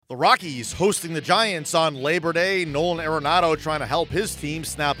The Rockies hosting the Giants on Labor Day. Nolan Arenado trying to help his team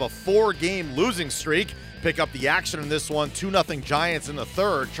snap a 4-game losing streak. Pick up the action in this one, 2-0 Giants in the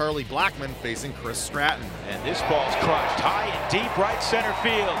third. Charlie Blackmon facing Chris Stratton. And this ball's crushed high and deep right center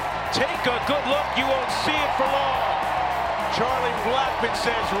field. Take a good look, you won't see it for long. Charlie Blackmon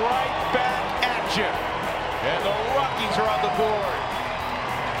says right back at you. And the Rockies are on the board.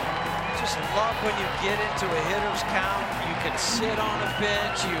 Just love when you get into a hitter's count. You can sit on a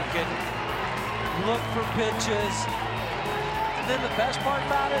pitch, you can look for pitches. And then the best part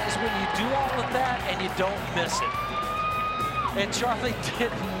about it is when you do all of that and you don't miss it. And Charlie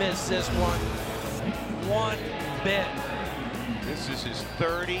didn't miss this one bit. This is his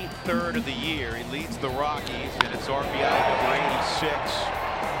 33rd of the year. He leads the Rockies, and it's RBI number 86.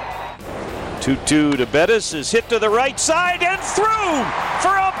 2-2 to Bettis is hit to the right side and through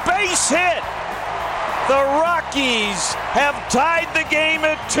for a base hit. The Rockies have tied the game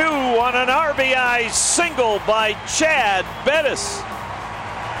at 2 on an RBI single by Chad Bettis.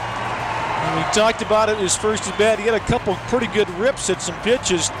 We talked about it his first at bat. He had a couple pretty good rips at some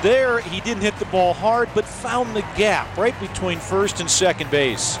pitches. There, he didn't hit the ball hard, but found the gap right between first and second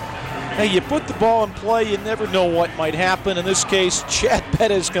base. Hey, you put the ball in play, you never know what might happen. In this case, Chad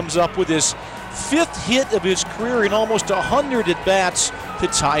Bettis comes up with his 5th hit of his career in almost 100 at-bats to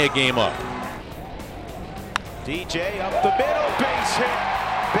tie a game up. DJ up the middle, base hit.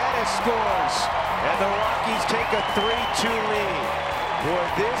 Bettis scores, and the Rockies take a 3-2 lead. Boy,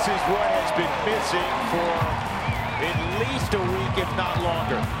 this is what has been missing for at least a week, if not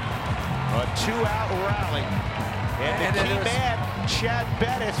longer. A 2-out rally. And the key man, Chad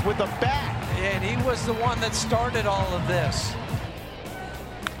Bettis with a bat. And he was the one that started all of this.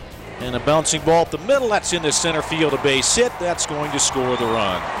 And a bouncing ball up the middle, that's into center field, a base hit. That's going to score the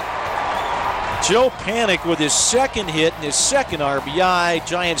run. Joe Panik with his 2nd hit and his 2nd RBI.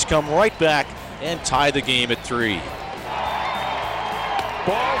 Giants come right back and tie the game at 3.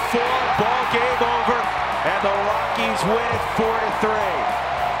 Ball 4, ball game over, and the Rockies win it 4-3.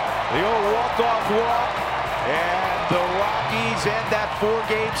 The old walk-off walk, and the Rockies end that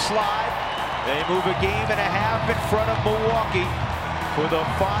 4-game slide. They move a game and a half in front of Milwaukee for the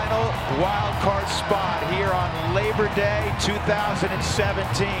final wild card spot here on Labor Day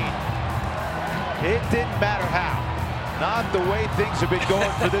 2017. It didn't matter how. Not the way things have been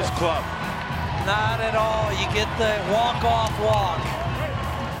going for this club. Not at all. You get the walk-off walk.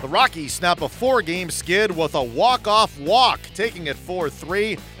 The Rockies snap a 4-game skid with a walk-off walk, taking it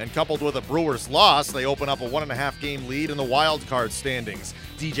 4-3, and coupled with a Brewers loss, they open up a 1.5-game lead in the wild card standings.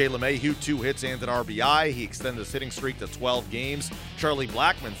 DJ LeMahieu, 2 hits and an RBI. He extends his hitting streak to 12 games. Charlie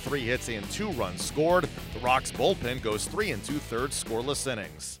Blackmon, 3 hits and 2 runs scored. The Rocks bullpen goes 3 2/3 scoreless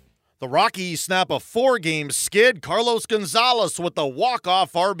innings. The Rockies snap a 4-game skid. Carlos Gonzalez with the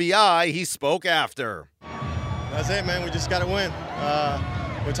walk-off RBI. He spoke after. That's it, man. We just got to win.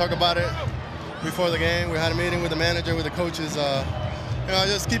 We talked about it before the game. We had a meeting with the manager, with the coaches.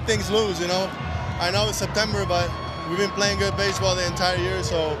 Just keep things loose, I know it's September, but we've been playing good baseball the entire year,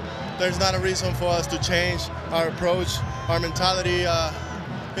 so there's not a reason for us to change our approach, our mentality.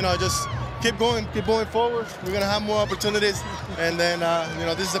 Just keep going forward. We're going to have more opportunities, and then,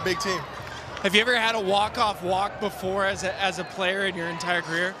 this is a big team. Have you ever had a walk-off walk before as a player in your entire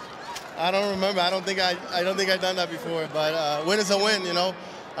career? I don't remember. I don't think I've done that before, but win is a win,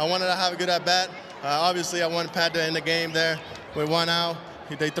 I wanted to have a good at-bat. Obviously, I wanted Pat to end the game there with 1 out.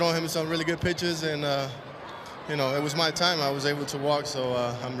 They throw him some really good pitches, and, it was my time. I was able to walk, so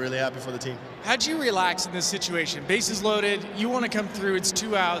I'm really happy for the team. How'd you relax in this situation? Bases loaded, you want to come through, it's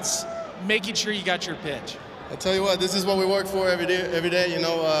 2 outs, making sure you got your pitch. I'll tell you what, this is what we work for every day.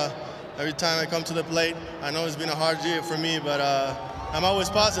 Every time I come to the plate, I know it's been a hard year for me, but I'm always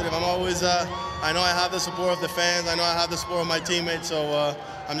positive. I'm always, I know I have the support of the fans. I know I have the support of my teammates, so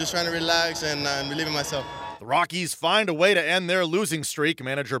I'm just trying to relax and believe in myself. The Rockies find a way to end their losing streak.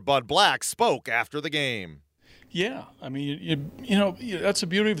 Manager Bud Black spoke after the game. Yeah, I mean, that's the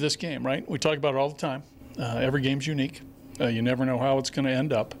beauty of this game, right? We talk about it all the time. Every game's unique. You never know how it's going to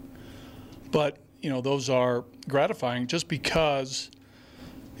end up. But, those are gratifying just because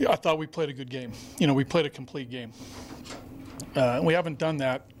I thought we played a good game. We played a complete game. We haven't done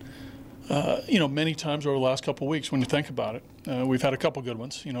that, many times over the last couple of weeks when you think about it. We've had a couple good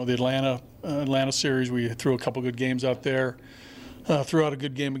ones. The Atlanta series, we threw a couple good games out there. Threw out a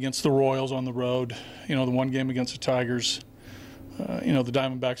good game against the Royals on the road. The one game against the Tigers. The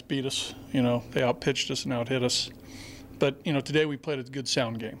Diamondbacks beat us. They outpitched us and outhit us. But, today we played a good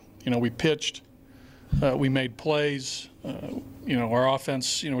sound game. We pitched. We made plays. Our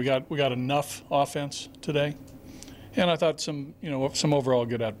offense, we got enough offense today. and I thought some overall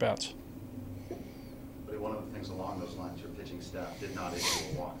good at bats. But one of the things along those lines, your pitching staff did not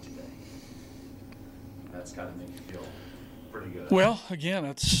issue a walk today. That's got to make you feel pretty good. Well, again,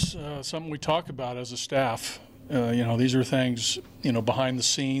 it's something we talk about as a staff. These are things, behind the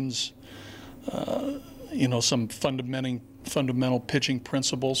scenes, some fundamental pitching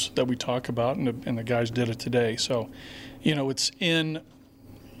principles that we talk about, and the guys did it today. So, it's in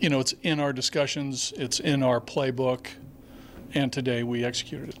our discussions, it's in our playbook, and today we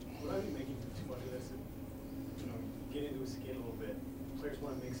executed it. Without you making too much of this, get into a skid a little bit. Players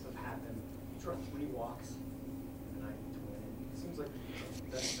want to make stuff happen. You draw 3 walks tonight to win. It seems like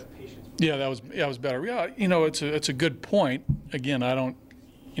that's the patience. Yeah, that was better. Yeah, it's a good point. Again, I don't,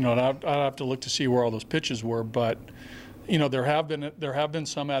 I'd have to look to see where all those pitches were, but there have been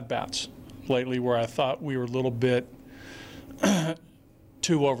some at bats lately where I thought we were a little bit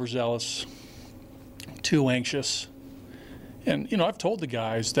too overzealous, too anxious, and I've told the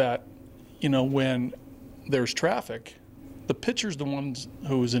guys that when there's traffic, the pitcher's the one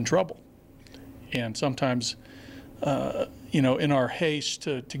who is in trouble, and sometimes in our haste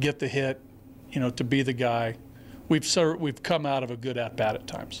to get the hit, to be the guy, we've come out of a good at bat at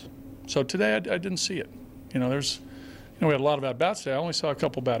times. So today I didn't see it. We had a lot of at bats today. I only saw a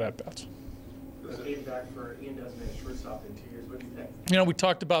couple bad at bats. Getting back for Ian Desmond at shortstop in 2 years. What do you think? We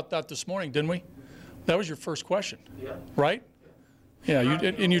talked about that this morning, didn't we? That was your first question. Yeah. Right? Yeah.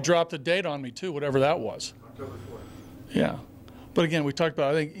 You dropped the date on me too, whatever that was. October 4th. Yeah. But again, we talked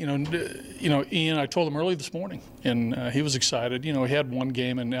about, I think, Ian, I told him early this morning, and he was excited. He had one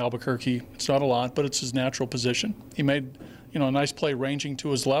game in Albuquerque. It's not a lot, but it's his natural position. He made, a nice play ranging to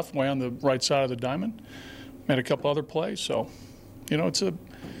his left, way on the right side of the diamond. Made a couple other plays. So, it's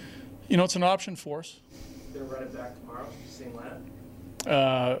an option for us. Going to run it back tomorrow, same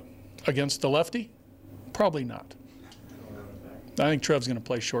lineup? Against the lefty? Probably not. I think Trev's going to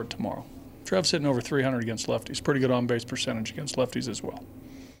play short tomorrow. Trev's hitting over 300 against lefties. Pretty good on-base percentage against lefties as well.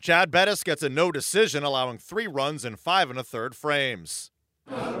 Chad Bettis gets a no decision, allowing 3 runs in 5 1/3 frames.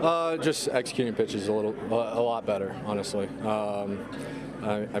 Just executing pitches a lot better, honestly.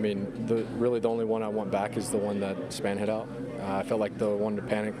 Really the only one I want back is the one that Span hit out. I felt like the one to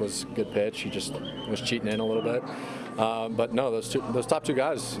Panic was a good pitch. He just was cheating in a little bit. But no, those top 2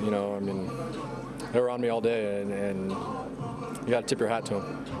 guys, they were on me all day, and you got to tip your hat to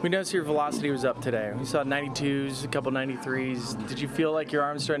them. We noticed your velocity was up today. We saw 92s, a couple 93s. Did you feel like your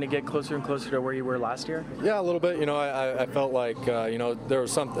arm's starting to get closer and closer to where you were last year? Yeah, a little bit. I felt like there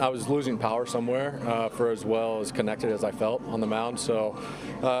was I was losing power somewhere for as well as connected as I felt on the mound. So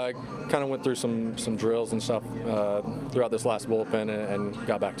I kind of went through some drills and stuff throughout this last bullpen and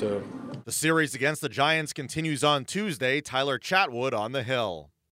got back to it. The series against the Giants continues on Tuesday. Tyler Chatwood on the hill.